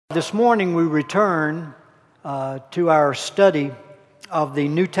This morning we return to our study of the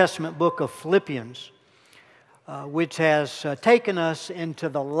New Testament book of Philippians, which has taken us into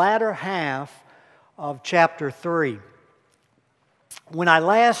the latter half of chapter 3. When I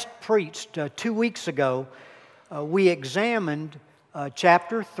last preached 2 weeks ago, we examined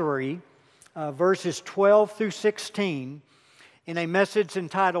chapter 3, verses 12 through 16, in a message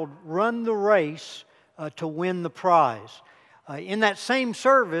entitled, "Run the Race to Win the Prize." In that same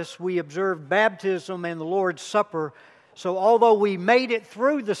service, we observed baptism and the Lord's Supper. So although we made it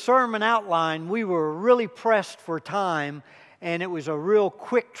through the sermon outline, we were really pressed for time, and it was a real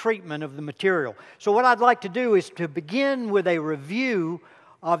quick treatment of the material. So what I'd like to do is to begin with a review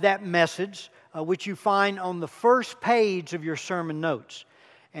of that message, which you find on the first page of your sermon notes.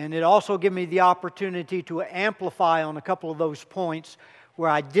 And it also gives me the opportunity to amplify on a couple of those points where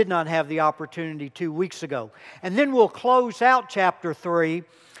I did not have the opportunity 2 weeks ago. And then we'll close out chapter 3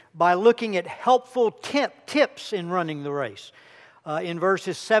 by looking at helpful tips in running the race in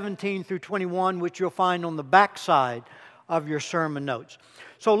verses 17 through 21, which you'll find on the backside of your sermon notes.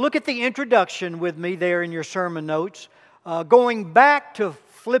 So look at the introduction with me there in your sermon notes. Going back to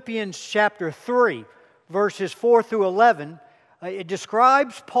Philippians chapter 3, verses 4 through 11, it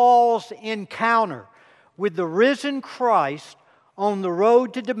describes Paul's encounter with the risen Christ on the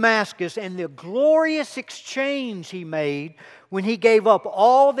road to Damascus and the glorious exchange he made when he gave up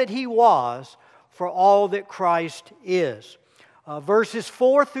all that he was for all that Christ is. Verses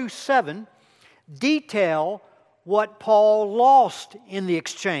 4 through 7 detail what Paul lost in the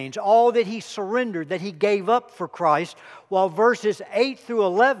exchange, all that he surrendered, that he gave up for Christ, while verses 8 through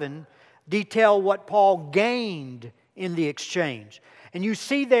 11 detail what Paul gained in the exchange. And you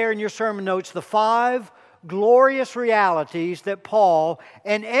see there in your sermon notes the 5 glorious realities that Paul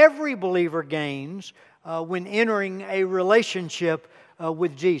and every believer gains when entering a relationship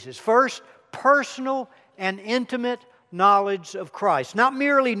with Jesus. First, personal and intimate knowledge of Christ. Not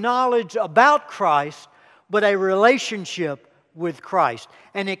merely knowledge about Christ, but a relationship with Christ.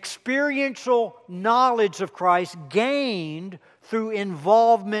 An experiential knowledge of Christ gained through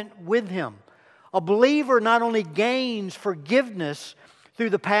involvement with Him. A believer not only gains forgiveness through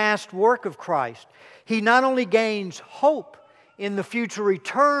the past work of Christ, he not only gains hope in the future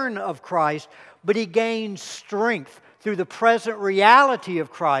return of Christ, but he gains strength through the present reality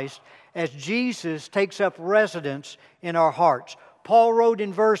of Christ as Jesus takes up residence in our hearts. Paul wrote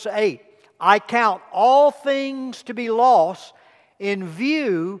in verse 8, "I count all things to be lost in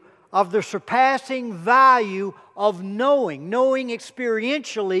view of the surpassing value of knowing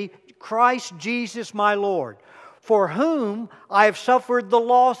experientially Christ Jesus my Lord, for whom I have suffered the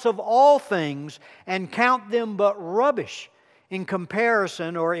loss of all things and count them but rubbish in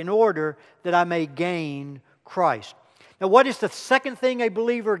comparison or in order that I may gain Christ." Now, what is the second thing a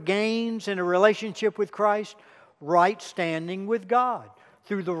believer gains in a relationship with Christ? Right standing with God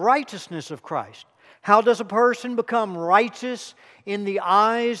through the righteousness of Christ. How does a person become righteous in the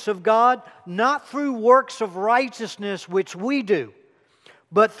eyes of God? Not through works of righteousness which we do,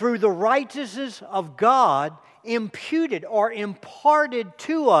 but through the righteousness of God imputed or imparted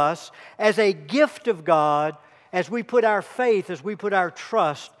to us as a gift of God as we put our faith, as we put our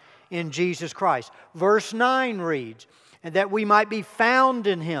trust in Jesus Christ. Verse 9 reads, "And that we might be found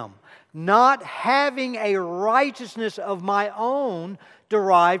in Him, not having a righteousness of my own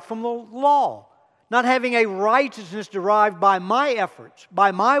derived from the law." Not having a righteousness derived by my efforts,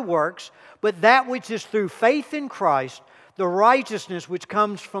 by my works, but that which is through faith in Christ, the righteousness which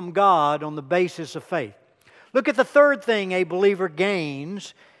comes from God on the basis of faith. Look at the third thing a believer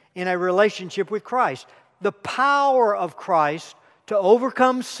gains in a relationship with Christ. The power of Christ to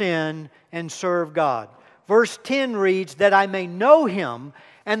overcome sin and serve God. Verse 10 reads, "That I may know Him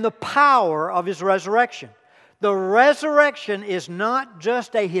and the power of His resurrection." The resurrection is not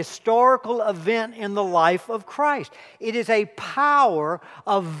just a historical event in the life of Christ. It is a power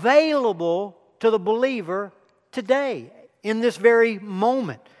available to the believer today, in this very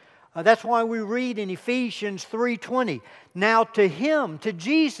moment. That's why we read in Ephesians 3:20, "Now to Him," to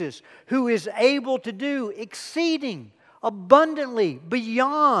Jesus, "who is able to do exceeding abundantly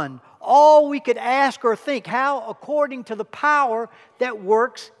beyond all we could ask or think." How? According to the power that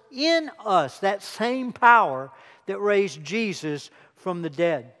works in us, that same power that raised Jesus from the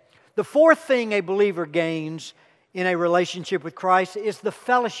dead. The fourth thing a believer gains in a relationship with Christ is the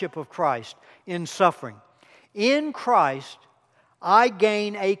fellowship of Christ in suffering. In Christ, I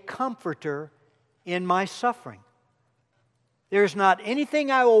gain a comforter in my suffering. There's not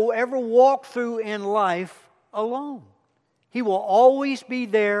anything I will ever walk through in life alone. He will always be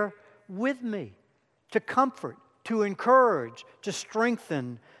there with me to comfort, to encourage, to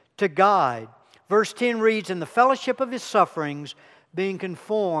strengthen, to guide. Verse 10 reads, in the fellowship of His sufferings, being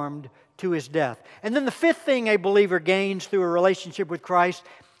conformed to His death. And then the fifth thing a believer gains through a relationship with Christ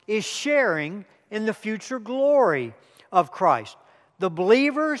is sharing in the future glory of Christ. The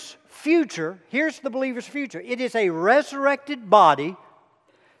believer's future, here's the believer's future. It is a resurrected body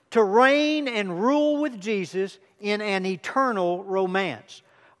to reign and rule with Jesus in an eternal romance.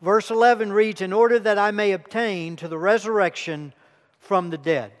 Verse 11 reads, in order that I may obtain to the resurrection from the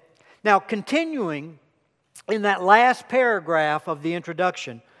dead. Now, continuing in that last paragraph of the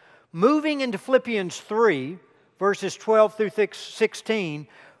introduction, moving into Philippians 3, verses 12 through 16,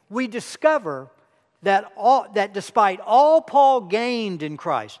 we discover that despite all Paul gained in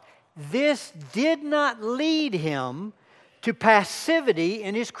Christ, this did not lead him to passivity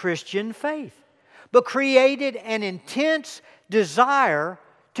in his Christian faith, but created an intense desire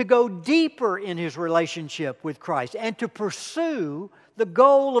to go deeper in his relationship with Christ and to pursue the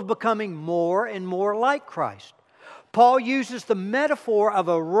goal of becoming more and more like Christ. Paul uses the metaphor of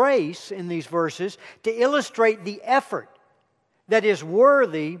a race in these verses to illustrate the effort that is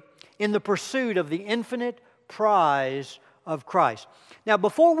worthy in the pursuit of the infinite prize of Christ. Now,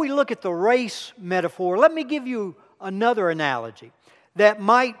 before we look at the race metaphor, let me give you another analogy that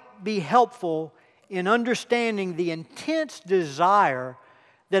might be helpful in understanding the intense desire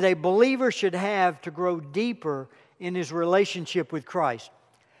that a believer should have to grow deeper in his relationship with Christ.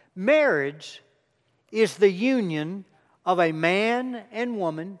 Marriage is the union of a man and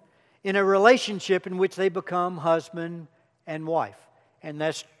woman in a relationship in which they become husband and wife. And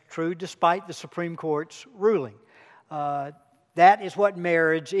that's true despite the Supreme Court's ruling. That is what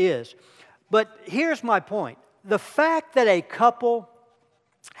marriage is. But here's my point. The fact that a couple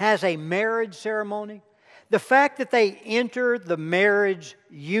has a marriage ceremony, the fact that they enter the marriage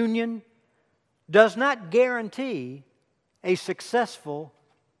union, does not guarantee a successful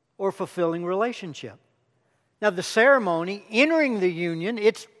or fulfilling relationship. Now, the ceremony, entering the union,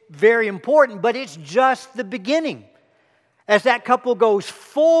 it's very important, but it's just the beginning. As that couple goes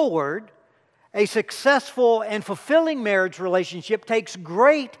forward, a successful and fulfilling marriage relationship takes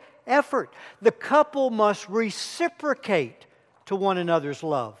great effort. The couple must reciprocate to one another's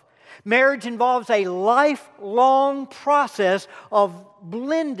love. Marriage involves a lifelong process of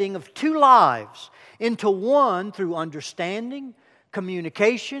blending of two lives into one through understanding,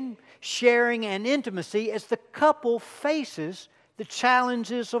 communication, sharing, and intimacy as the couple faces the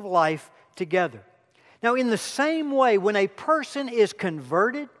challenges of life together. Now, in the same way, when a person is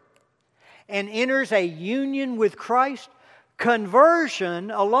converted and enters a union with Christ,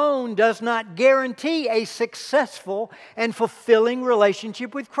 conversion alone does not guarantee a successful and fulfilling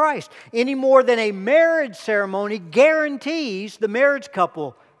relationship with Christ, any more than a marriage ceremony guarantees the marriage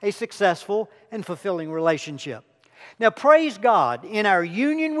couple a successful and fulfilling relationship. Now, praise God, in our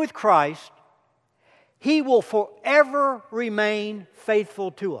union with Christ, He will forever remain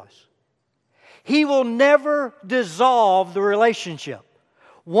faithful to us. He will never dissolve the relationship.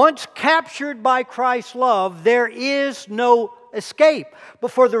 Once captured by Christ's love, there is no escape. But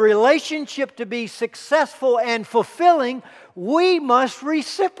for the relationship to be successful and fulfilling, we must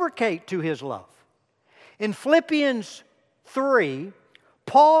reciprocate to His love. In Philippians 3,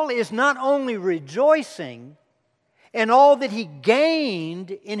 Paul is not only rejoicing in all that he gained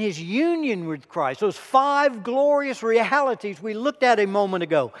in his union with Christ, those 5 glorious realities we looked at a moment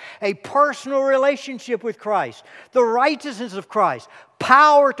ago, a personal relationship with Christ, the righteousness of Christ,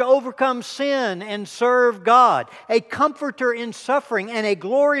 power to overcome sin and serve God, a comforter in suffering, and a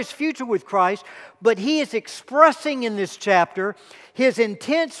glorious future with Christ. But he is expressing in this chapter his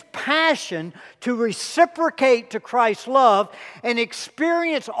intense passion to reciprocate to Christ's love and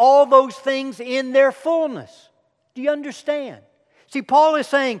experience all those things in their fullness. Do you understand? See, Paul is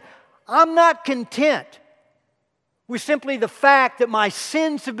saying, I'm not content with simply the fact that my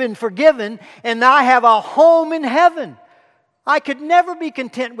sins have been forgiven and I have a home in heaven. I could never be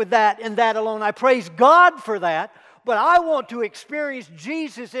content with that and that alone. I praise God for that, but I want to experience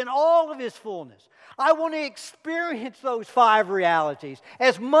Jesus in all of His fullness. I want to experience those 5 realities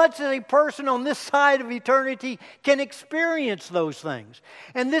as much as a person on this side of eternity can experience those things.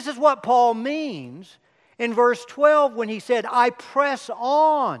 And this is what Paul means in verse 12 when he said, I press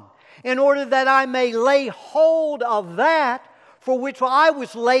on in order that I may lay hold of that for which I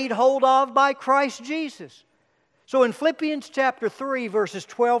was laid hold of by Christ Jesus. So in Philippians chapter 3, verses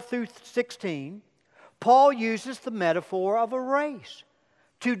 12 through 16, Paul uses the metaphor of a race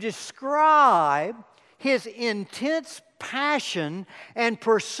to describe his intense passion and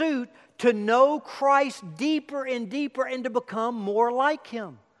pursuit to know Christ deeper and deeper and to become more like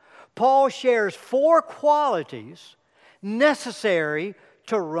Him. Paul shares 4 qualities necessary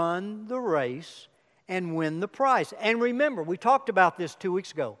to run the race and win the prize. And remember, we talked about this 2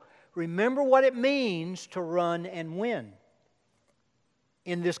 weeks ago. Remember what it means to run and win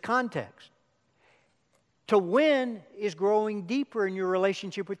in this context. To win is growing deeper in your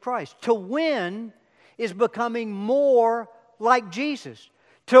relationship with Christ. To win is becoming more like Jesus.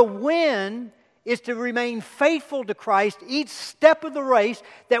 To win is to remain faithful to Christ each step of the race,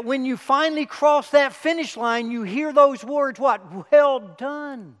 that when you finally cross that finish line, you hear those words, what? Well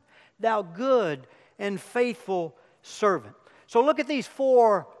done, thou good and faithful servant. So look at these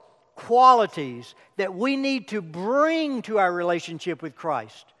 4 qualities that we need to bring to our relationship with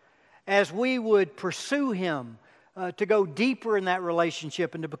Christ as we would pursue Him to go deeper in that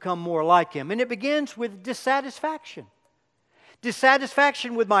relationship and to become more like Him. And it begins with dissatisfaction.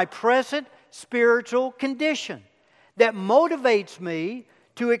 Dissatisfaction with my present spiritual condition that motivates me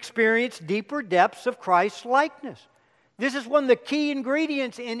to experience deeper depths of Christ's likeness. This is one of the key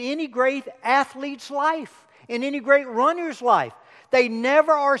ingredients in any great athlete's life, in any great runner's life. They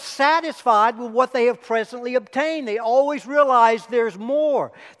never are satisfied with what they have presently obtained. They always realize there's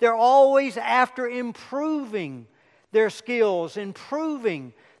more. They're always after improving their skills,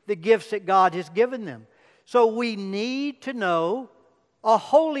 improving the gifts that God has given them. So we need to know a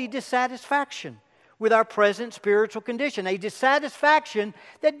holy dissatisfaction with our present spiritual condition. A dissatisfaction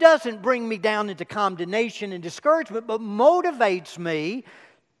that doesn't bring me down into condemnation and discouragement, but motivates me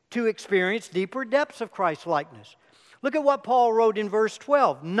to experience deeper depths of Christ's likeness. Look at what Paul wrote in verse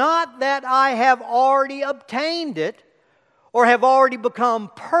 12. Not that I have already obtained it or have already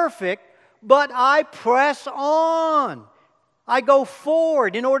become perfect, but I press on. I go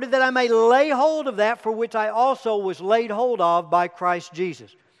forward in order that I may lay hold of that for which I also was laid hold of by Christ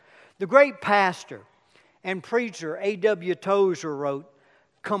Jesus. The great pastor and preacher A.W. Tozer wrote,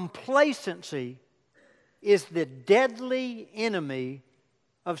 complacency is the deadly enemy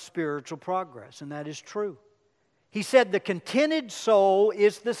of spiritual progress. And that is true. He said the contented soul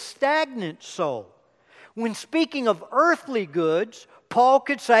is the stagnant soul. When speaking of earthly goods, Paul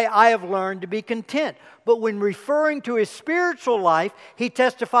could say, I have learned to be content. But when referring to his spiritual life, he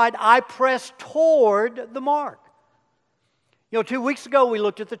testified, I press toward the mark. 2 weeks ago we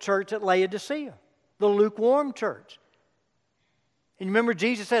looked at the church at Laodicea, the lukewarm church. And remember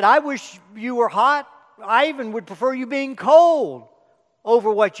Jesus said, I wish you were hot. I even would prefer you being cold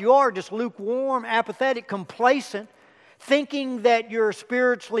over what you are, just lukewarm, apathetic, complacent, thinking that you're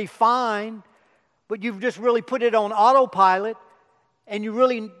spiritually fine, but you've just really put it on autopilot, and you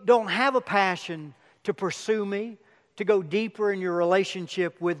really don't have a passion to pursue me, to go deeper in your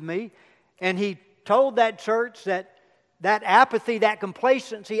relationship with me. And he told that church that apathy, that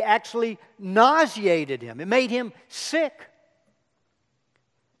complacency actually nauseated him. It made him sick.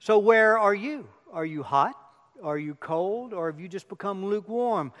 So where are you? Are you hot? Are you cold? Or have you just become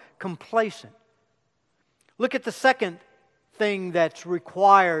lukewarm, complacent? Look at the second thing that's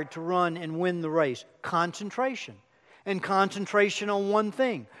required to run and win the race. Concentration. And concentration on one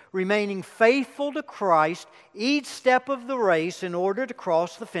thing. Remaining faithful to Christ each step of the race in order to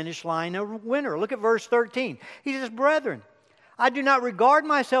cross the finish line a winner. Look at verse 13. He says, Brethren, I do not regard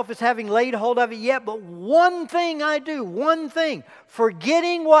myself as having laid hold of it yet, but one thing I do, one thing,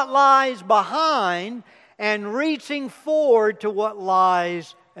 forgetting what lies behind and reaching forward to what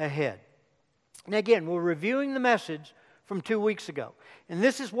lies ahead. And again, we're reviewing the message from 2 weeks ago. And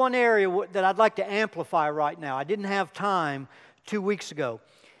this is one area that I'd like to amplify right now. I didn't have time 2 weeks ago.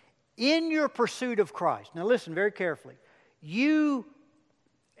 In your pursuit of Christ, now listen very carefully,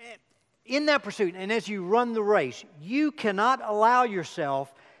 in that pursuit and as you run the race, you cannot allow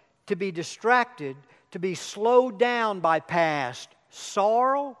yourself to be distracted, to be slowed down by past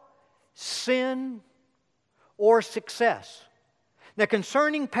sorrow, sin, or success. Now,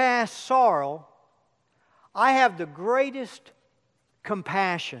 concerning past sorrow, I have the greatest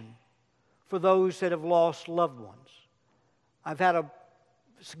compassion for those that have lost loved ones. I've had a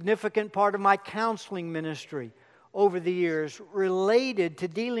significant part of my counseling ministry over the years related to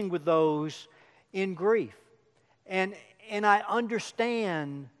dealing with those in grief. And I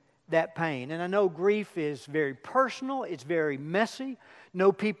understand that pain. And I know grief is very personal, it's very messy.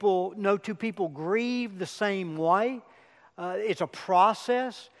 No two people grieve the same way. It's a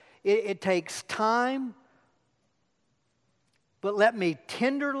process. It takes time. But let me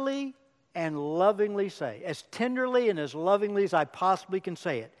tenderly and lovingly say, as tenderly and as lovingly as I possibly can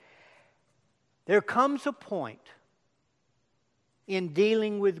say it, there comes a point in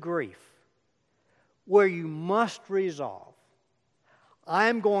dealing with grief where you must resolve, I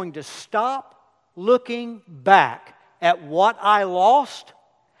am going to stop looking back at what I lost,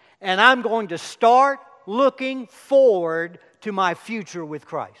 and I'm going to start looking forward to my future with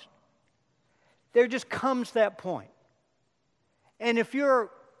Christ. There just comes that point. And if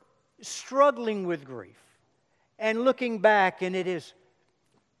you're struggling with grief and looking back and it has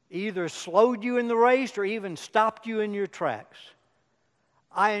either slowed you in the race or even stopped you in your tracks,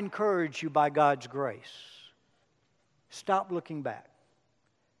 I encourage you by God's grace, stop looking back.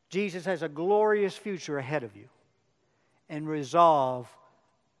 Jesus has a glorious future ahead of you, and resolve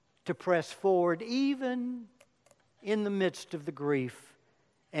to press forward even in the midst of the grief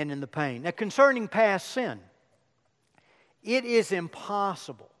and in the pain. Now, concerning past sin, it is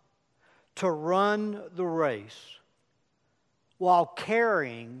impossible to run the race while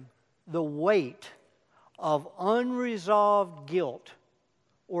carrying the weight of unresolved guilt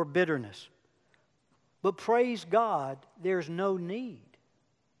or bitterness. But praise God, there's no need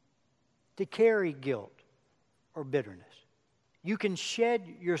to carry guilt or bitterness. You can shed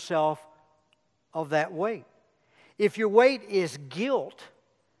yourself of that weight. If your weight is guilt,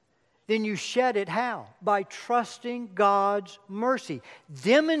 then you shed it how? By trusting God's mercy,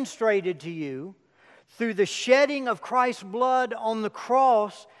 demonstrated to you through the shedding of Christ's blood on the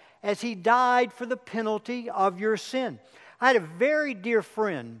cross as He died for the penalty of your sin. I had a very dear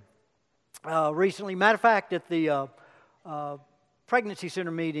friend recently. Matter of fact, at the pregnancy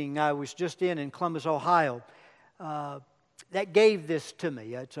center meeting I was just in Columbus, Ohio, that gave this to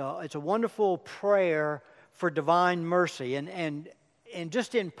me. It's a wonderful prayer for divine mercy. And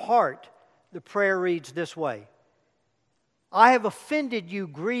just in part, the prayer reads this way: I have offended you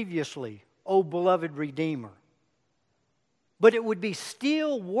grievously, O beloved Redeemer. But it would be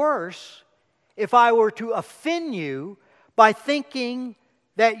still worse if I were to offend you by thinking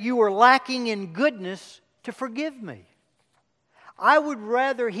that you were lacking in goodness to forgive me. I would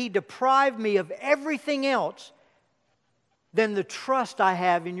rather He deprive me of everything else than the trust I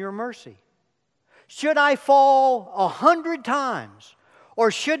have in your mercy. Should I fall 100 times,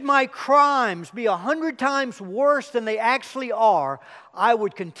 or should my crimes be 100 times worse than they actually are, I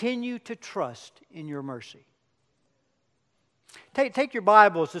would continue to trust in your mercy. Take your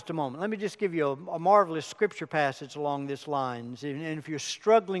Bibles just a moment. Let me just give you a marvelous scripture passage along this lines. And if you're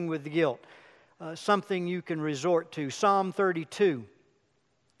struggling with guilt, something you can resort to. Psalm 32.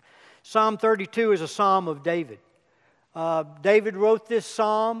 Psalm 32 is a psalm of David. David wrote this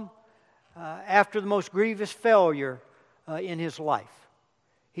psalm after the most grievous failure in his life.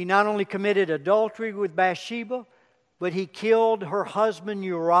 He not only committed adultery with Bathsheba, but he killed her husband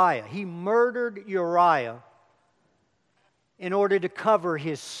Uriah. He murdered Uriah in order to cover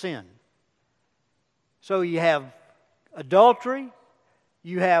his sin. So you have adultery,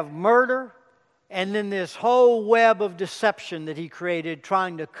 you have murder, and then this whole web of deception that he created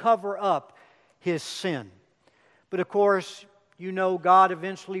trying to cover up his sin. But of course, you know God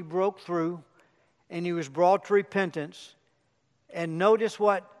eventually broke through and he was brought to repentance. And notice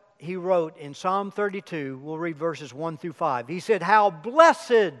what he wrote in Psalm 32. We'll read verses 1 through 5. He said, how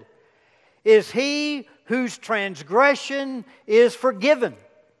blessed is he whose transgression is forgiven.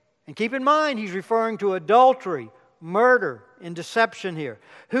 And keep in mind, he's referring to adultery, murder, and deception here.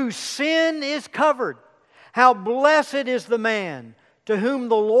 Whose sin is covered. How blessed is the man to whom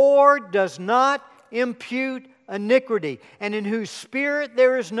the Lord does not impute iniquity, and in whose spirit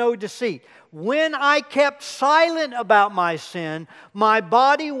there is no deceit. When I kept silent about my sin, my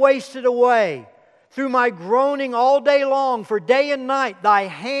body wasted away through my groaning all day long, for day and night thy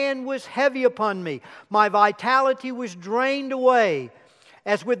hand was heavy upon me. My vitality was drained away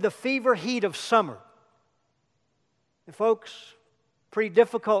as with the fever heat of summer. And folks, pretty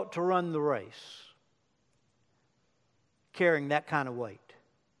difficult to run the race carrying that kind of weight,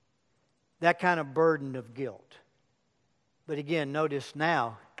 that kind of burden of guilt. But again, notice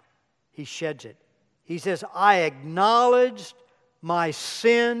now he sheds it. He says, I acknowledged my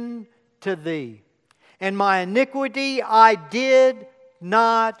sin to thee, and my iniquity I did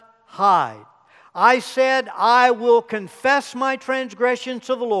not hide. I said, I will confess my transgressions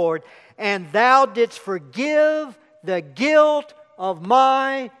to the Lord, and thou didst forgive the guilt of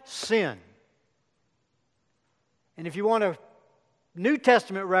my sin. And if you want a New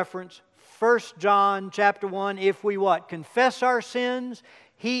Testament reference, 1 John chapter 1, if we what? Confess our sins,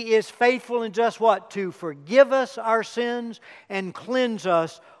 He is faithful and just what? To forgive us our sins and cleanse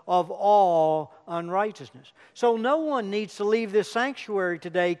us of all unrighteousness. So no one needs to leave this sanctuary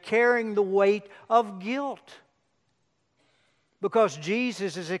today carrying the weight of guilt, because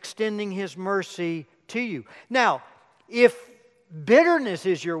Jesus is extending His mercy to you. Now, if bitterness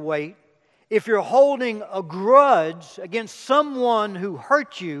is your weight, if you're holding a grudge against someone who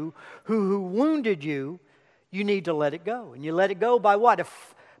hurt you, who wounded you, you need to let it go. And you let it go by what?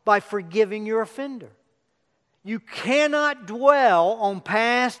 By forgiving your offender. You cannot dwell on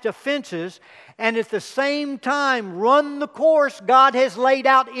past offenses and at the same time run the course God has laid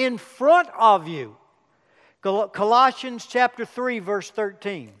out in front of you. Colossians chapter 3, verse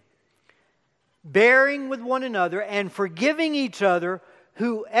 13. Bearing with one another and forgiving each other,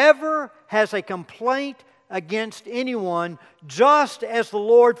 whoever has a complaint against anyone, just as the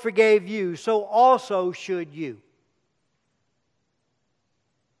Lord forgave you, so also should you.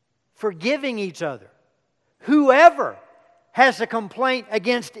 Forgiving each other. Whoever has a complaint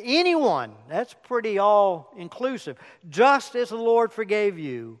against anyone, that's pretty all-inclusive. Just as the Lord forgave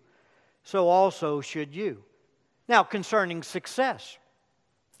you, so also should you. Now, concerning success,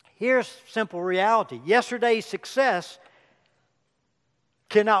 here's simple reality. Yesterday's success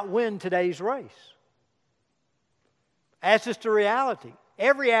cannot win today's race. That's just a reality.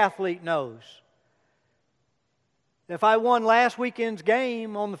 Every athlete knows. If I won last weekend's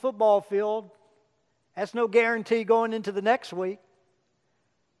game on the football field, that's no guarantee going into the next week,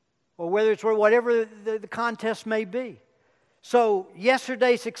 or whether it's whatever the contest may be. So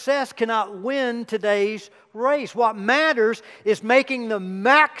yesterday's success cannot win today's race. What matters is making the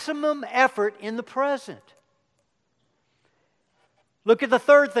maximum effort in the present. Look at the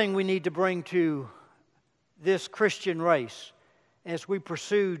third thing we need to bring to this Christian race as we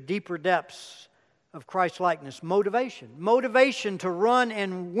pursue deeper depths of Christ-likeness. Motivation. Motivation to run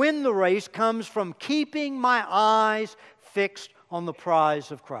and win the race comes from keeping my eyes fixed on the prize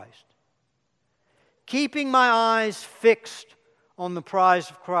of Christ. Keeping my eyes fixed on the prize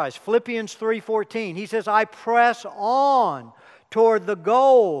of Christ. Philippians 3:14, he says, I press on toward the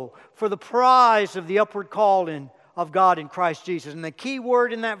goal for the prize of the upward calling of God in Christ Jesus. And the key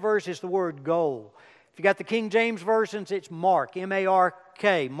word in that verse is the word goal. If you got the King James versions, it's mark,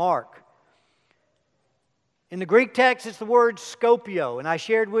 M-A-R-K, mark. In the Greek text, it's the word scopio, and I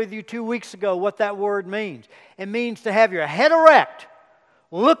shared with you 2 weeks ago what that word means. It means to have your head erect,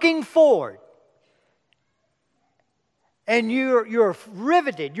 looking forward, and you're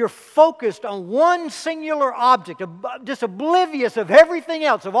riveted, you're focused on one singular object, just oblivious of everything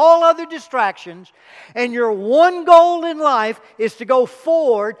else, of all other distractions, and your one goal in life is to go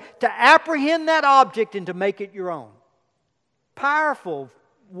forward, to apprehend that object and to make it your own. Powerful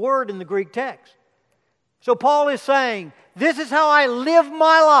word in the Greek text. So Paul is saying, this is how I live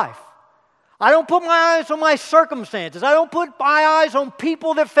my life. I don't put my eyes on my circumstances. I don't put my eyes on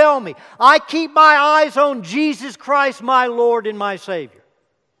people that fail me. I keep my eyes on Jesus Christ, my Lord and my Savior.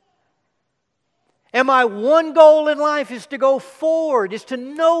 And my one goal in life is to go forward, is to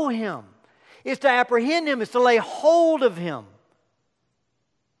know Him, is to apprehend Him, is to lay hold of Him,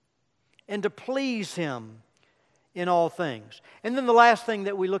 and to please Him in all things. And then the last thing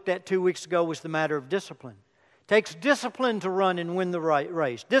that we looked at 2 weeks ago was the matter of discipline. It takes discipline to run and win the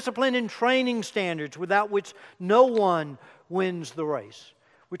race. Discipline and training standards without which no one wins the race.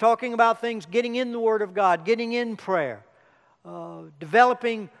 We're talking about things getting in the Word of God, getting in prayer,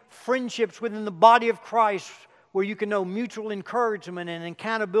 developing friendships within the body of Christ where you can know mutual encouragement and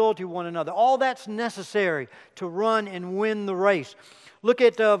accountability to one another. All that's necessary to run and win the race. Look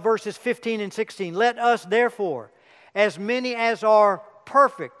at verses 15 and 16. Let us therefore, as many as are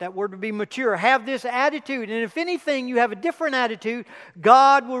perfect, that word would be mature, have this attitude. And if anything you have a different attitude,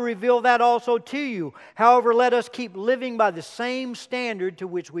 God will reveal that also to you. However, let us keep living by the same standard to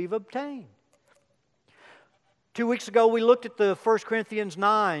which we've obtained. 2 weeks ago, we looked at the 1 Corinthians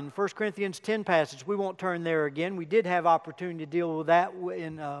 9, 1 Corinthians 10 passage. We won't turn there again. We did have opportunity to deal with that,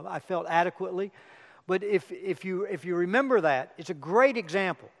 I felt, adequately. But if you remember that, it's a great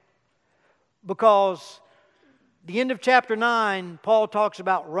example. Because the end of chapter 9, Paul talks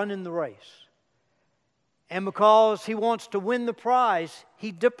about running the race. And because he wants to win the prize,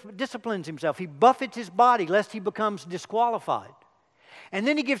 he disciplines himself. He buffets his body lest he becomes disqualified. And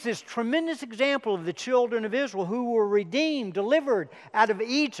then he gives this tremendous example of the children of Israel who were redeemed, delivered out of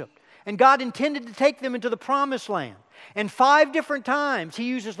Egypt. And God intended to take them into the promised land. And 5 different times he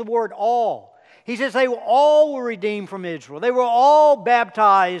uses the word all. He says they all were redeemed from Israel. They were all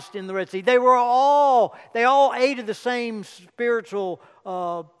baptized in the Red Sea. They all ate of the same spiritual,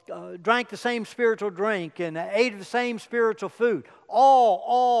 drank the same spiritual drink and ate of the same spiritual food.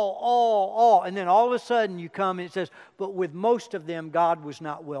 All. And then all of a sudden you come and it says, but with most of them God was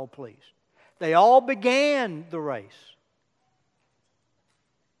not well pleased. They all began the race.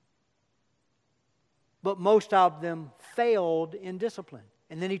 But most of them failed in discipline.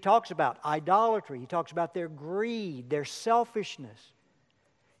 And then he talks about idolatry. He talks about their greed, their selfishness.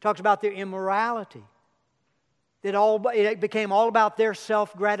 He talks about their immorality. It became all about their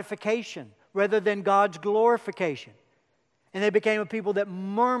self-gratification rather than God's glorification. And they became a people that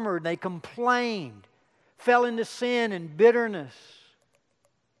murmured, they complained, fell into sin and bitterness.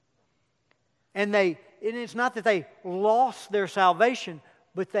 And it's not that they lost their salvation,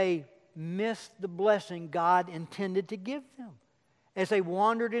 but they missed the blessing God intended to give them as they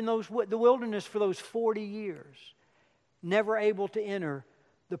wandered in the wilderness for those 40 years, never able to enter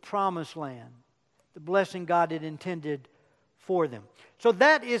the promised land, the blessing God had intended for them. So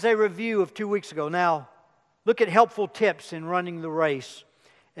that is a review of 2 weeks ago. Now, look at helpful tips in running the race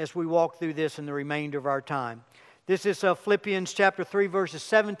as we walk through this in the remainder of our time. This is Philippians chapter 3, verses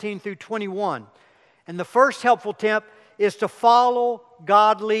 17 through 21. And the first helpful tip is to follow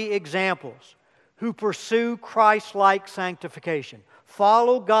godly examples who pursue Christ-like sanctification.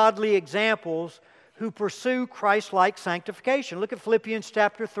 Follow godly examples who pursue Christ-like sanctification. Look at Philippians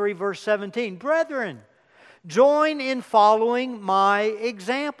chapter 3, verse 17. Brethren, join in following my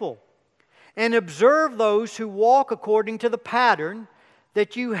example and observe those who walk according to the pattern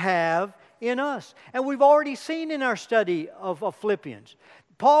that you have in us. And we've already seen in our study of Philippians,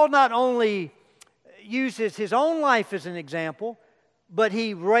 Paul not only uses his own life as an example, but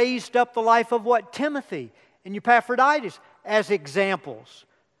he raised up the life of what? Timothy and Epaphroditus as examples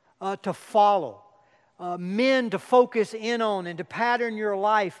to follow. Men to focus in on and to pattern your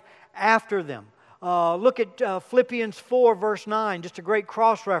life after them. Look at Philippians 4, verse 9, just a great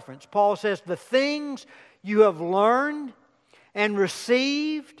cross-reference. Paul says, the things you have learned and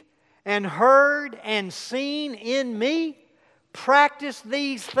received and heard and seen in me, practice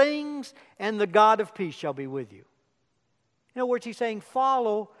these things, and the God of peace shall be with you. In other words, he's saying,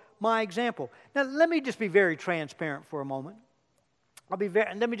 follow my example. Now, let me just be very transparent for a moment.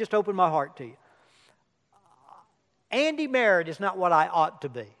 Let me just open my heart to you. Andy Merritt is not what I ought to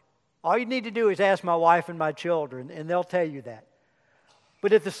be. All you need to do is ask my wife and my children, and they'll tell you that.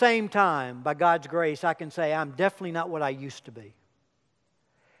 But at the same time, by God's grace, I can say I'm definitely not what I used to be.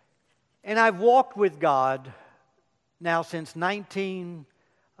 And I've walked with God now since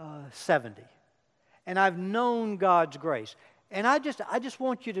 1970. And I've known God's grace. And I just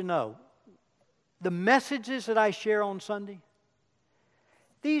want you to know, the messages that I share on Sunday,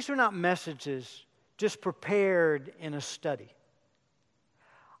 these are not messages just prepared in a study.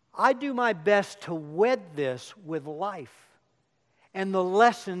 I do my best to wed this with life and the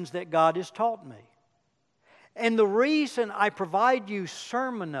lessons that God has taught me. And the reason I provide you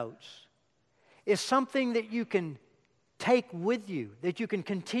sermon notes is something that you can take with you, that you can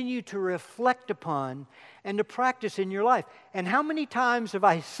continue to reflect upon and to practice in your life. And how many times have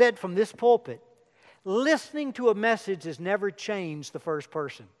I said from this pulpit, listening to a message has never changed the first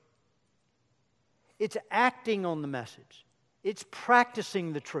person. It's acting on the message. It's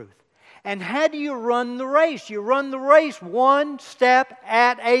practicing the truth. And how do you run the race? You run the race one step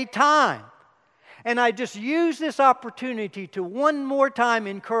at a time. And I just use this opportunity to one more time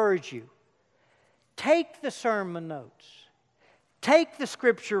encourage you. Take the sermon notes. Take the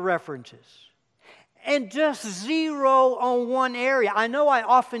scripture references. And just zero on one area. I know I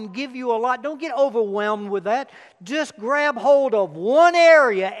often give you a lot. Don't get overwhelmed with that. Just grab hold of one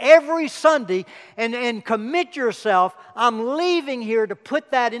area every Sunday and commit yourself. I'm leaving here to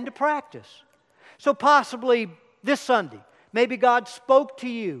put that into practice. So possibly this Sunday, maybe God spoke to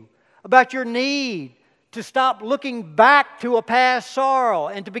you about your need to stop looking back to a past sorrow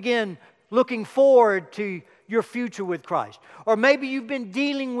and to begin looking forward to your future with Christ. Or maybe you've been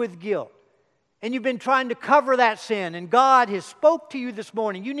dealing with guilt. And you've been trying to cover that sin, and God has spoke to you this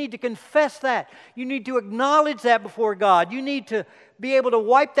morning. You need to confess that. You need to acknowledge that before God. You need to be able to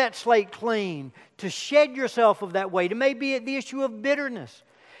wipe that slate clean, to shed yourself of that weight. It may be the issue of bitterness.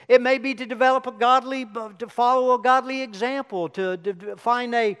 It may be to develop to follow a godly example, to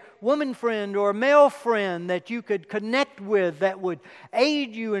find a woman friend or a male friend that you could connect with that would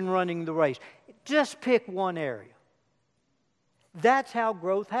aid you in running the race. Just pick one area. That's how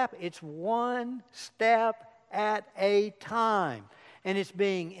growth happens. It's one step at a time. And it's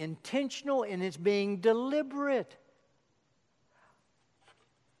being intentional and it's being deliberate.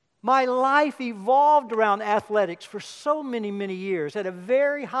 My life evolved around athletics for so many, many years at a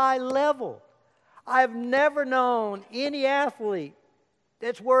very high level. I've never known any athlete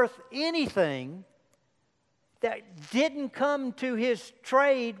that's worth anything that didn't come to his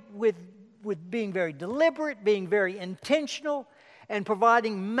trade with being very deliberate, being very intentional, and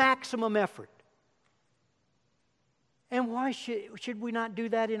providing maximum effort. And why should we not do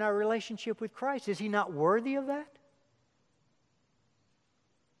that in our relationship with Christ? Is He not worthy of that?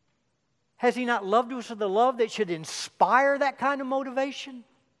 Has He not loved us with a love that should inspire that kind of motivation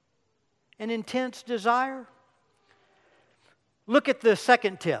and intense desire? Look at the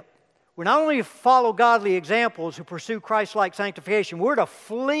second tip. We're not only to follow godly examples who pursue Christ-like sanctification, we're to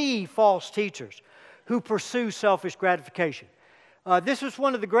flee false teachers who pursue selfish gratification. This was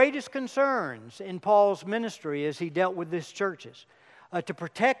one of the greatest concerns in Paul's ministry as he dealt with these churches, to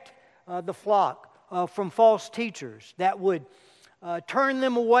protect the flock from false teachers that would turn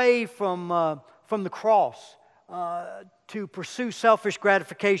them away from the cross to pursue selfish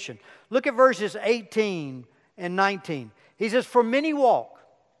gratification. Look at verses 18 and 19. He says, "For many walk,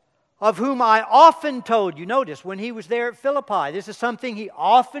 of whom I often told you." Notice, when he was there at Philippi, this is something he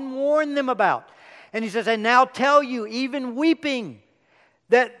often warned them about. And he says, "And now tell you, even weeping,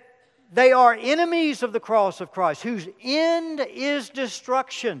 that they are enemies of the cross of Christ, whose end is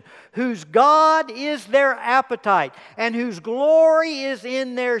destruction, whose God is their appetite, and whose glory is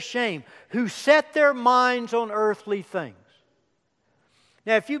in their shame, who set their minds on earthly things."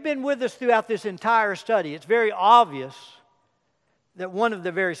 Now, if you've been with us throughout this entire study, it's very obvious that one of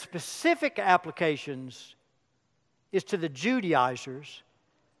the very specific applications is to the Judaizers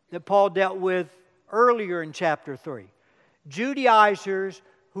that Paul dealt with earlier in chapter 3. Judaizers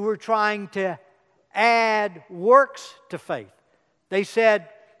who were trying to add works to faith. They said,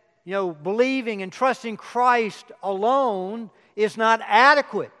 believing and trusting Christ alone is not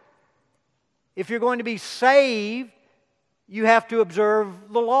adequate. If you're going to be saved, you have to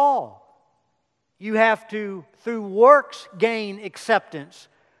observe the law. You have to, through works, gain acceptance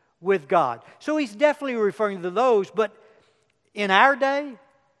with God. So he's definitely referring to those, but in our day,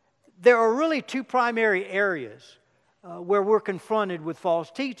 there are really two primary areas where we're confronted with false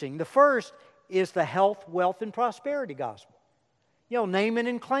teaching. The first is the health, wealth, and prosperity gospel. Name it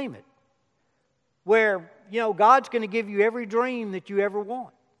and claim it. Where, God's going to give you every dream that you ever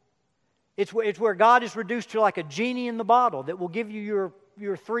want. It's where God is reduced to like a genie in the bottle that will give you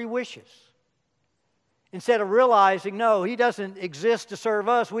your three wishes. Instead of realizing, no, He doesn't exist to serve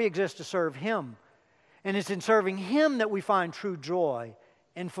us, we exist to serve Him. And it's in serving Him that we find true joy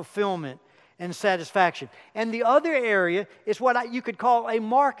and fulfillment and satisfaction. And the other area is what you could call a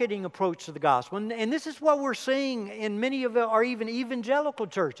marketing approach to the gospel. And this is what we're seeing in many of our even evangelical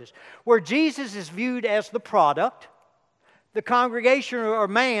churches, where Jesus is viewed as the product, the congregation or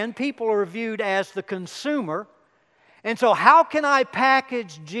man, people are viewed as the consumer. And so how can I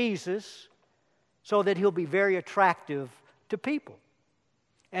package Jesus so that He'll be very attractive to people?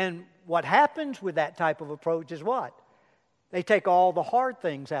 And what happens with that type of approach is what? They take all the hard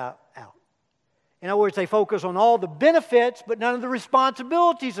things out. In other words, they focus on all the benefits, but none of the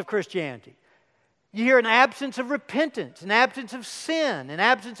responsibilities of Christianity. You hear an absence of repentance, an absence of sin, an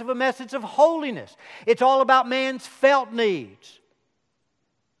absence of a message of holiness. It's all about man's felt needs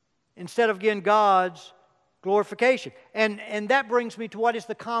instead of, again, God's glorification. And that brings me to what is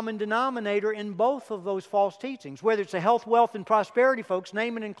the common denominator in both of those false teachings, whether it's the health, wealth, and prosperity folks,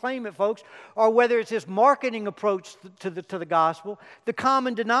 name it and claim it folks, or whether it's this marketing approach to the gospel. The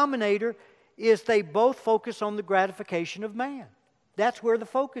common denominator is they both focus on the gratification of man. That's where the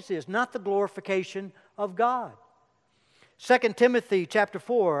focus is, not the glorification of God. 2 Timothy chapter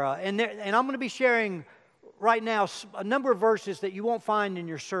 4, and I'm going to be sharing right now a number of verses that you won't find in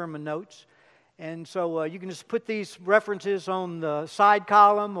your sermon notes. And so you can just put these references on the side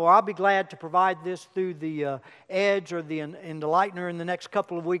column, or I'll be glad to provide this through the Edge or in the Lightner in the next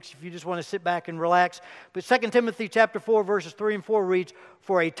couple of weeks if you just want to sit back and relax. But 2 Timothy chapter 4, verses 3 and 4 reads,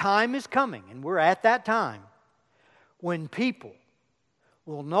 "For a time is coming," and we're at that time, "when people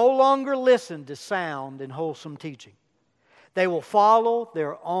will no longer listen to sound and wholesome teaching. They will follow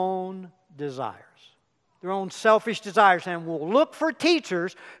their own desires." Their own selfish desires, and will look for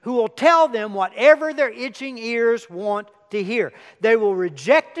teachers who will tell them whatever their itching ears want to hear. They will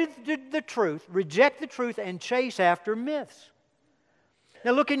reject the truth and chase after myths.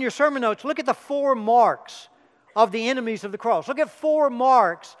 Now look in your sermon notes, look at the 4 marks of the enemies of the cross. Look at 4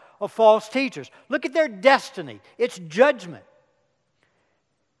 marks of false teachers. Look at their destiny. It's judgment.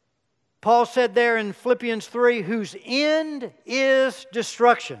 Paul said there in Philippians 3, whose end is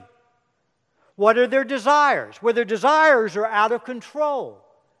destruction. What are their desires? Well, their desires are out of control.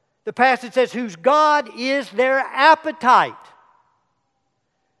 The passage says, whose God is their appetite.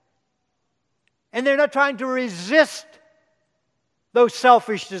 And they're not trying to resist those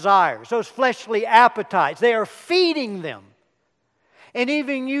selfish desires, those fleshly appetites. They are feeding them. And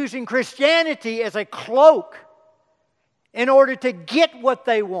even using Christianity as a cloak in order to get what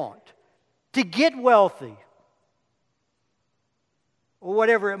they want, to get wealthy, or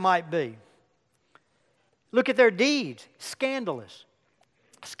whatever it might be. Look at their deeds, scandalous.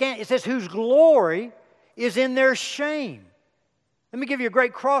 It says, whose glory is in their shame. Let me give you a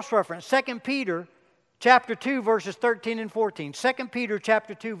great cross-reference. 2 Peter chapter 2, verses 13 and 14. 2 Peter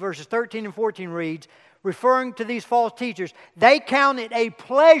chapter 2, verses 13 and 14 reads, referring to these false teachers, they count it a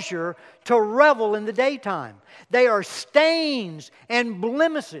pleasure to revel in the daytime. They are stains and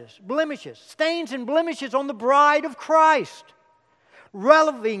blemishes, stains and blemishes on the bride of Christ,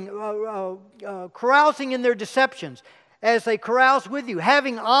 carousing in their deceptions as they carouse with you,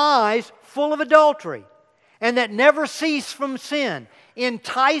 having eyes full of adultery, and that never cease from sin,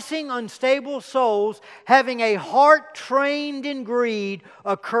 enticing unstable souls, having a heart trained in greed,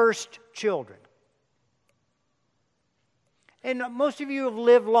 accursed children. And most of you have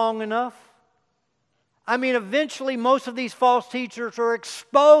lived long enough. I mean, eventually most of these false teachers are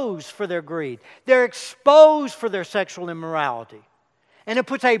exposed for their greed. They're exposed for their sexual immorality. And it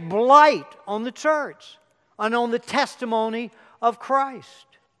puts a blight on the church and on the testimony of Christ.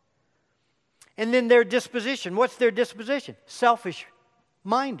 And then their disposition. What's their disposition?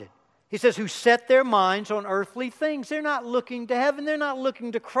 Selfish-minded. He says, who set their minds on earthly things. They're not looking to heaven. They're not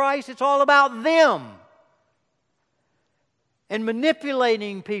looking to Christ. It's all about them. And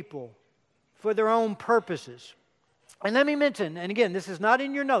manipulating people for their own purposes. And let me mention, and again, this is not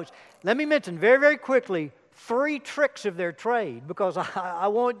in your notes, let me mention very, very quickly 3 tricks of their trade, because I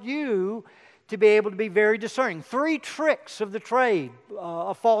want you to be able to be very discerning. 3 tricks of the trade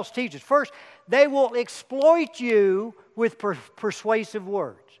of false teachers. First, they will exploit you with persuasive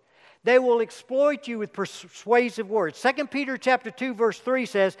words. They will exploit you with persuasive words. 2 Peter chapter 2, verse 3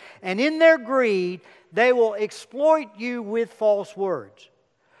 says, and in their greed, they will exploit you with false words.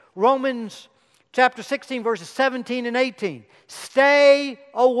 Romans chapter 16, verses 17 and 18. Stay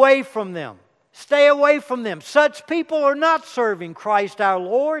away from them. Stay away from them. Such people are not serving Christ our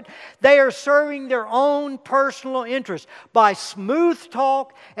Lord. They are serving their own personal interests. By smooth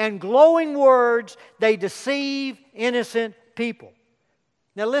talk and glowing words, they deceive innocent people.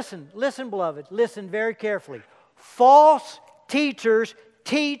 Now listen, beloved, listen very carefully. False teachers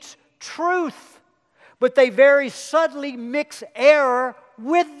teach truth, but they very subtly mix error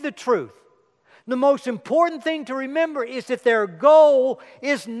with the truth. The most important thing to remember is that their goal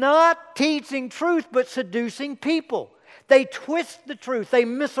is not teaching truth, but seducing people. They twist the truth, they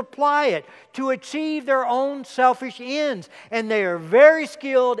misapply it to achieve their own selfish ends, and they are very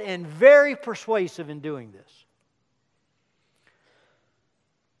skilled and very persuasive in doing this.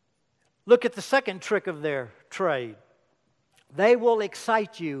 Look at the second trick of their trade. They will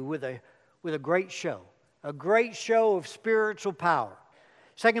excite you with a great show of spiritual power.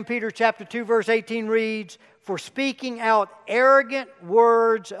 2 Peter chapter 2, verse 18 reads, for speaking out arrogant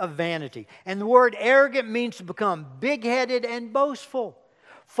words of vanity. And the word arrogant means to become big-headed and boastful.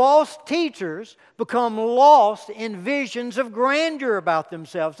 False teachers become lost in visions of grandeur about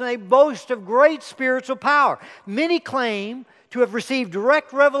themselves, and they boast of great spiritual power. Many claim to have received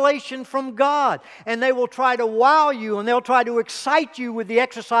direct revelation from God, and they will try to wow you, and they'll try to excite you with the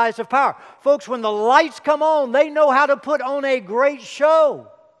exercise of power. Folks, when the lights come on, they know how to put on a great show.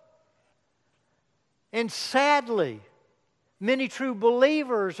 And sadly, many true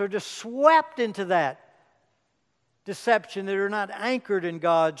believers are just swept into that deception that are not anchored in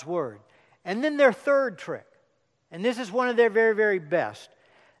God's Word. And then their third trick, and this is one of their very, very best.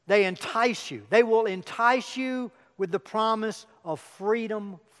 They entice you. They will entice you with the promise of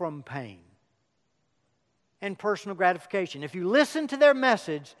freedom from pain and personal gratification. If you listen to their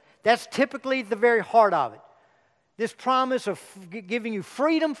message, that's typically the very heart of it. This promise of giving you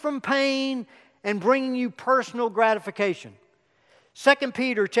freedom from pain and bringing you personal gratification. 2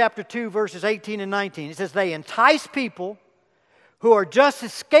 Peter chapter 2, verses 18 and 19. It says, they entice people who are just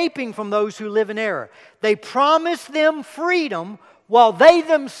escaping from those who live in error. They promise them freedom while they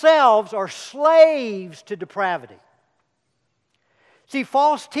themselves are slaves to depravity. See,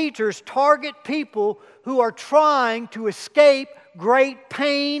 false teachers target people who are trying to escape great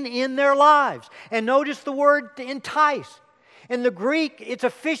pain in their lives. And notice the word to entice. In the Greek, it's a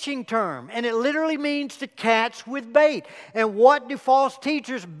fishing term, and it literally means to catch with bait. And what do false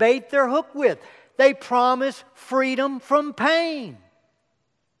teachers bait their hook with? They promise freedom from pain.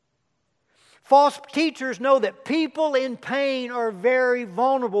 False teachers know that people in pain are very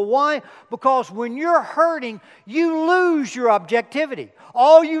vulnerable. Why? Because when you're hurting, you lose your objectivity.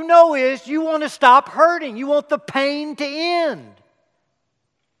 All you know is you want to stop hurting. You want the pain to end.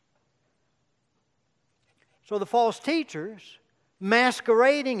 So the false teachers,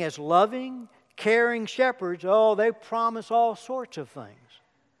 masquerading as loving, caring shepherds, they promise all sorts of things,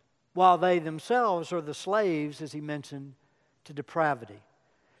 while they themselves are the slaves, as he mentioned, to depravity.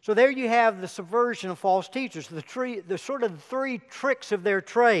 So there you have the subversion of false teachers, the three tricks of their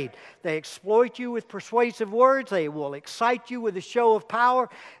trade. They exploit you with persuasive words, they will excite you with a show of power,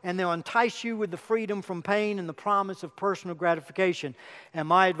 and they'll entice you with the freedom from pain and the promise of personal gratification. And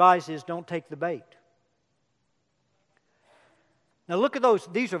my advice is don't take the bait. Now look at those.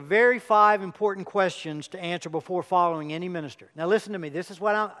 These are five important questions to answer before following any minister. Now listen to me. This is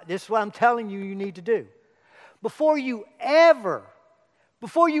what I'm telling you need to do. Before you ever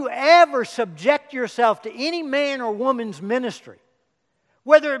subject yourself to any man or woman's ministry,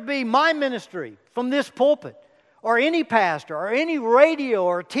 whether it be my ministry from this pulpit, or any pastor, or any radio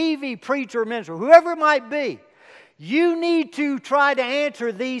or TV preacher or minister, whoever it might be, you need to try to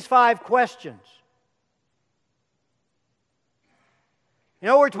answer these five questions. In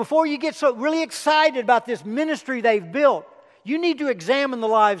other words, before you get so really excited about this ministry they've built, you need to examine the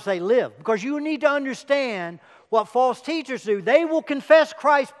lives they live, because you need to understand what false teachers do. They will confess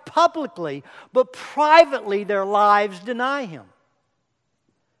Christ publicly, but privately their lives deny Him.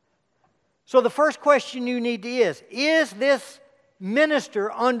 So the first question you need is this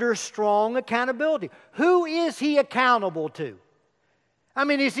minister under strong accountability? Who is he accountable to? I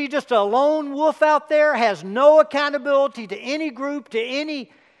mean, is he just a lone wolf out there, has no accountability to any group, to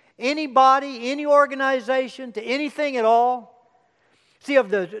anybody, any organization, to anything at all? See, of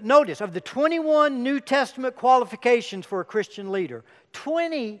the 21 New Testament qualifications for a Christian leader,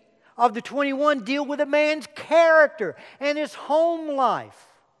 20 of the 21 deal with a man's character and his home life.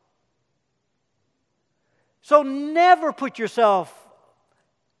 So never put yourself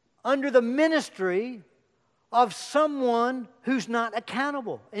under the ministry of someone who's not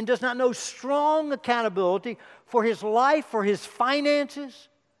accountable and does not know strong accountability for his life, for his finances.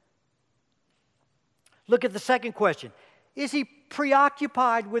 Look at the second question. Is he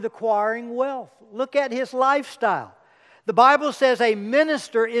preoccupied with acquiring wealth? Look at his lifestyle. The Bible says a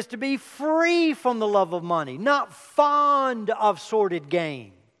minister is to be free from the love of money, not fond of sordid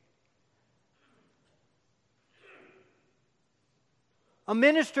gain. A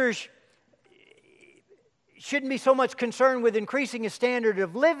minister shouldn't be so much concerned with increasing his standard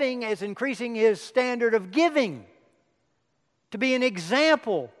of living as increasing his standard of giving, to be an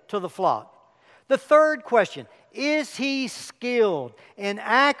example to the flock. The third question, is he skilled in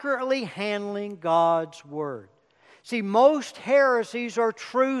accurately handling God's Word? See, most heresies are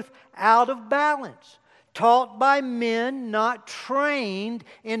truth out of balance, taught by men not trained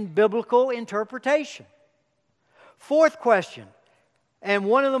in biblical interpretation. Fourth question, and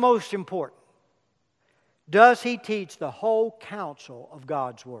one of the most important, does he teach the whole counsel of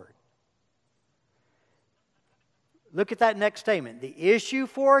God's Word? Look at that next statement. The issue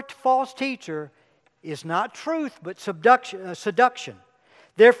for a false teacher is not truth, but seduction.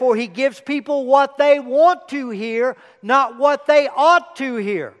 Therefore, he gives people what they want to hear, not what they ought to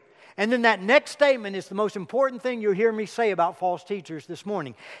hear. And then that next statement is the most important thing you'll hear me say about false teachers this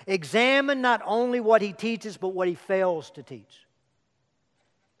morning. Examine not only what he teaches, but what he fails to teach.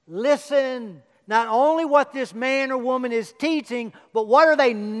 Listen, not only what this man or woman is teaching, but what are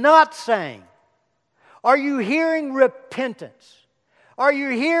they not saying? Are you hearing repentance? Are you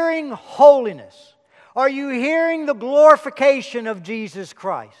hearing holiness? Are you hearing the glorification of Jesus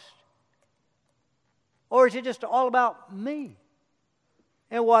Christ? Or is it just all about me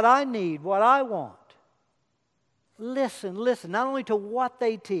and what I need, what I want? Listen, not only to what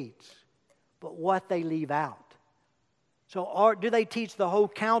they teach, but what they leave out. So do they teach the whole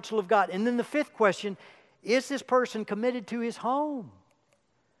counsel of God? And then the fifth question, is this person committed to his home?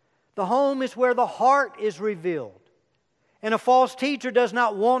 The home is where the heart is revealed. And a false teacher does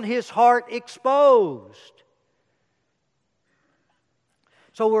not want his heart exposed.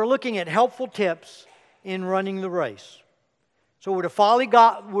 So we're looking at helpful tips in running the race. So we're to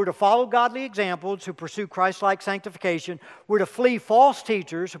follow godly examples who pursue Christ-like sanctification. We're to flee false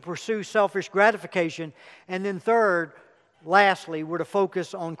teachers who pursue selfish gratification. And then lastly, we're to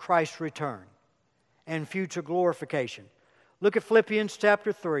focus on Christ's return and future glorification. Look at Philippians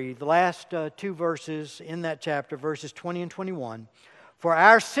chapter 3, the last two verses in that chapter, verses 20 and 21. For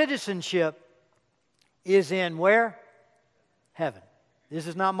our citizenship is in where? Heaven. This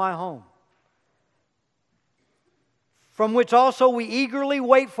is not my home. From which also we eagerly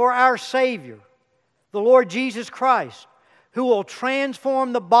wait for our Savior, the Lord Jesus Christ, who will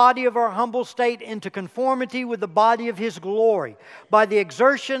transform the body of our humble state into conformity with the body of His glory, by the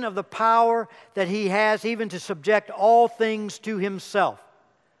exertion of the power that He has even to subject all things to Himself.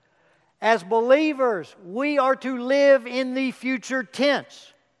 As believers, we are to live in the future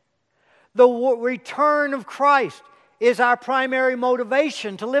tense. The return of Christ is our primary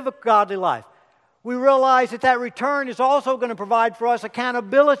motivation to live a godly life. We realize that that return is also going to provide for us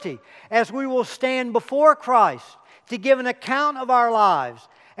accountability as we will stand before Christ to give an account of our lives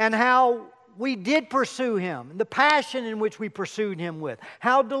and how we did pursue Him, the passion in which we pursued Him with,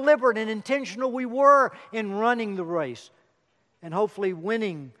 how deliberate and intentional we were in running the race and hopefully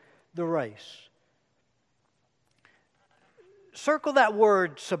winning the race. Circle that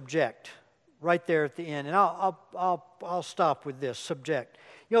word subject right there at the end, and I'll stop with this, subject.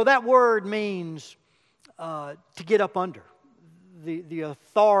 You know, that word means to get up under, the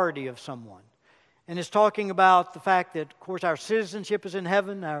authority of someone. And it's talking about the fact that, of course, our citizenship is in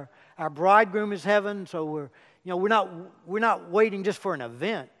heaven, our bridegroom is heaven, so we're not waiting just for an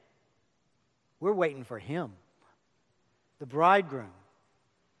event. We're waiting for Him, the bridegroom,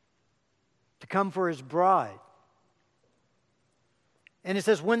 to come for His bride. And it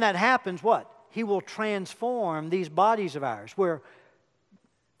says when that happens, what? He will transform these bodies of ours, where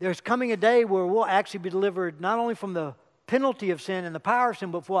there's coming a day where we'll actually be delivered not only from the penalty of sin and the power of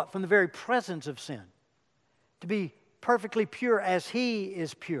sin, but what? From the very presence of sin. To be perfectly pure as He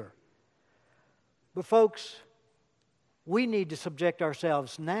is pure. But folks, we need to subject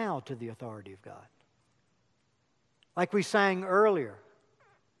ourselves now to the authority of God. Like we sang earlier,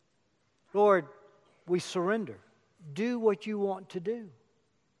 Lord, we surrender. Do what you want to do.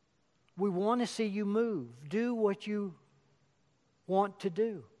 We want to see you move. Do what you want to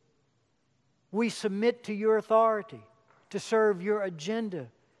do. We submit to your authority, to serve your agenda,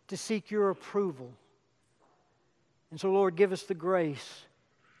 to seek your approval. And so, Lord, give us the grace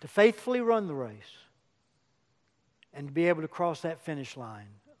to faithfully run the race and to be able to cross that finish line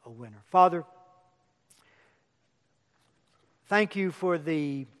a winner. Father, thank you for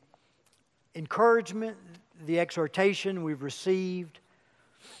the encouragement, the exhortation we've received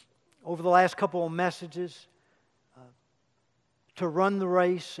over the last couple of messages to run the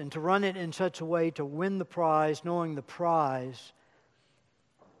race and to run it in such a way to win the prize, knowing the prize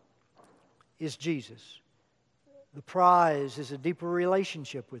is Jesus. The prize is a deeper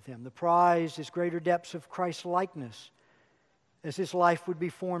relationship with Him. The prize is greater depths of Christ's likeness as His life would be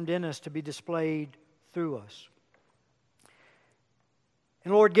formed in us to be displayed through us.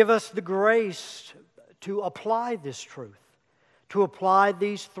 And Lord, give us the grace to apply this truth, to apply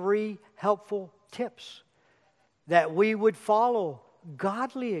these 3 helpful tips, that we would follow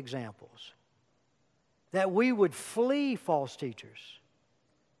godly examples, that we would flee false teachers,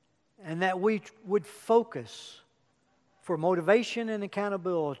 and that we would focus for motivation and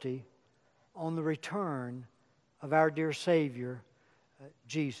accountability on the return of our dear Savior,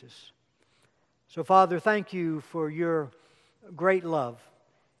 Jesus. So, Father, thank you for your great love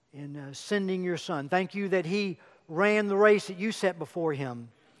in sending your Son. Thank you that He ran the race that you set before Him,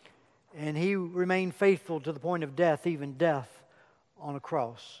 and He remained faithful to the point of death, even death on a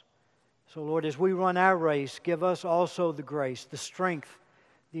cross. So, Lord, as we run our race, give us also the grace, the strength,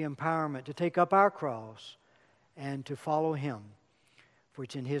 the empowerment to take up our cross and to follow Him. For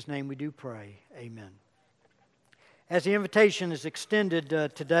it's in His name we do pray. Amen. As the invitation is extended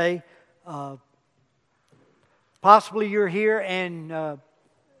today, possibly you're here and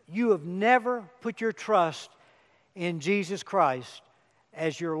you have never put your trust in Jesus Christ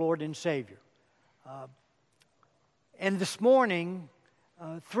as your Lord and Savior. And this morning,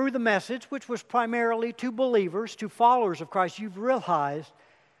 through the message, which was primarily to believers, to followers of Christ, you've realized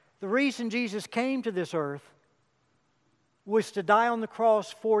the reason Jesus came to this earth was to die on the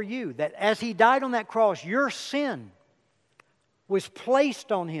cross for you. That as He died on that cross, your sin was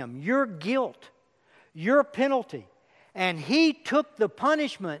placed on Him, your guilt, your penalty. And He took the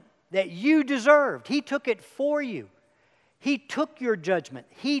punishment that you deserved. He took it for you. He took your judgment.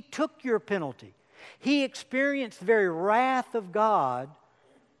 He took your penalty. He experienced the very wrath of God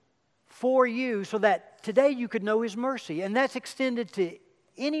for you so that today you could know His mercy. And that's extended to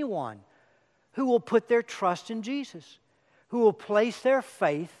anyone who will put their trust in Jesus, who will place their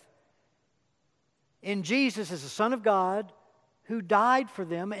faith in Jesus as the Son of God who died for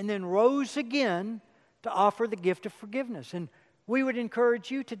them and then rose again to offer the gift of forgiveness. And we would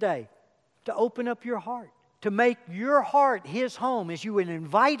encourage you today to open up your heart, to make your heart His home as you would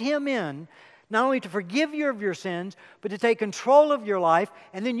invite Him in, not only to forgive you of your sins, but to take control of your life,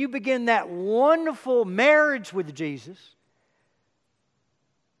 and then you begin that wonderful marriage with Jesus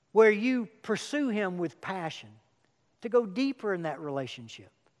where you pursue Him with passion, to go deeper in that relationship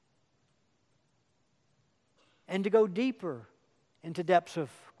and to go deeper into depths of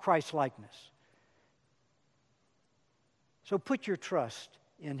Christ-likeness. So put your trust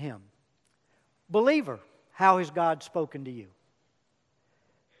in Him. Believer, how has God spoken to you?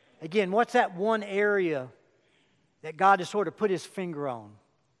 Again, what's that one area that God has sort of put His finger on?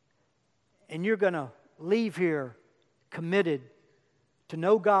 And you're going to leave here committed to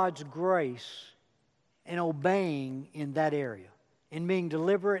know God's grace and obeying in that area, in being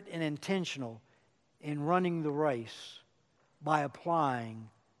deliberate and intentional in running the race by applying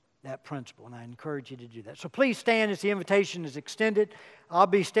that principle. And I encourage you to do that. So please stand as the invitation is extended. I'll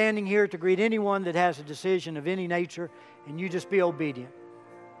be standing here to greet anyone that has a decision of any nature, and you just be obedient.